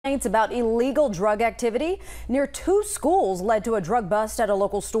Complaints about illegal drug activity near two schools led to a drug bust at a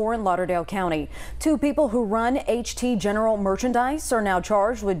local store in Lauderdale County. Two people who run HT General Merchandise are now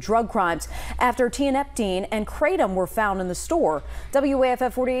charged with drug crimes after tianeptine and kratom were found in the store.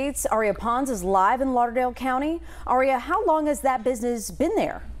 WAFF 48's Aria Pons is live in Lauderdale County. Aria, how long has that business been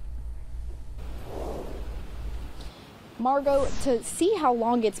there? Margot, to see how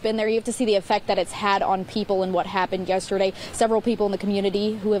long it's been there, you have to see the effect that it's had on people and what happened yesterday. Several people in the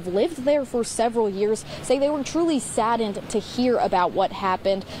community who have lived there for several years say they were truly saddened to hear about what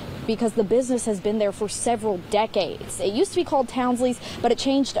happened because the business has been there for several decades. It used to be called Townsley's, but it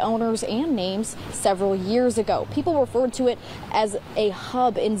changed owners and names several years ago. People referred to it as a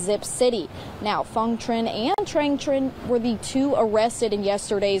hub in Zip City. Now, Fung Trin and Trang Trin were the two arrested in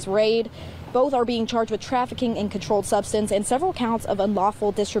yesterday's raid. Both are being charged with trafficking in controlled substance and several counts of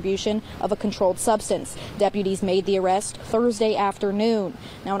unlawful distribution of a controlled substance. Deputies made the arrest Thursday afternoon.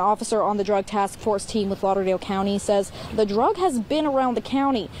 Now, an officer on the drug task force team with Lauderdale County says the drug has been around the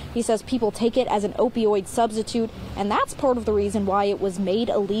county. He says people take it as an opioid substitute, and that's part of the reason why it was made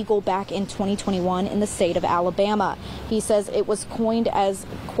illegal back in 2021 in the state of Alabama. He says it was coined as,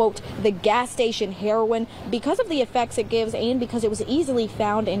 quote, the gas station heroin because of the effects it gives and because it was easily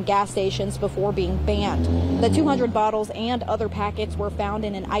found in gas stations before being banned. The 200 bottles and other packets were found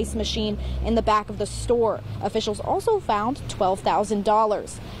in an ice machine in the back of the store. Officials also found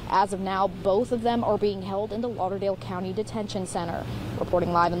 $12,000. As of now, both of them are being held in the Lauderdale County Detention Center.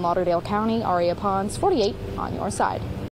 Reporting live in Lauderdale County, Aria Pons, 48 on your side.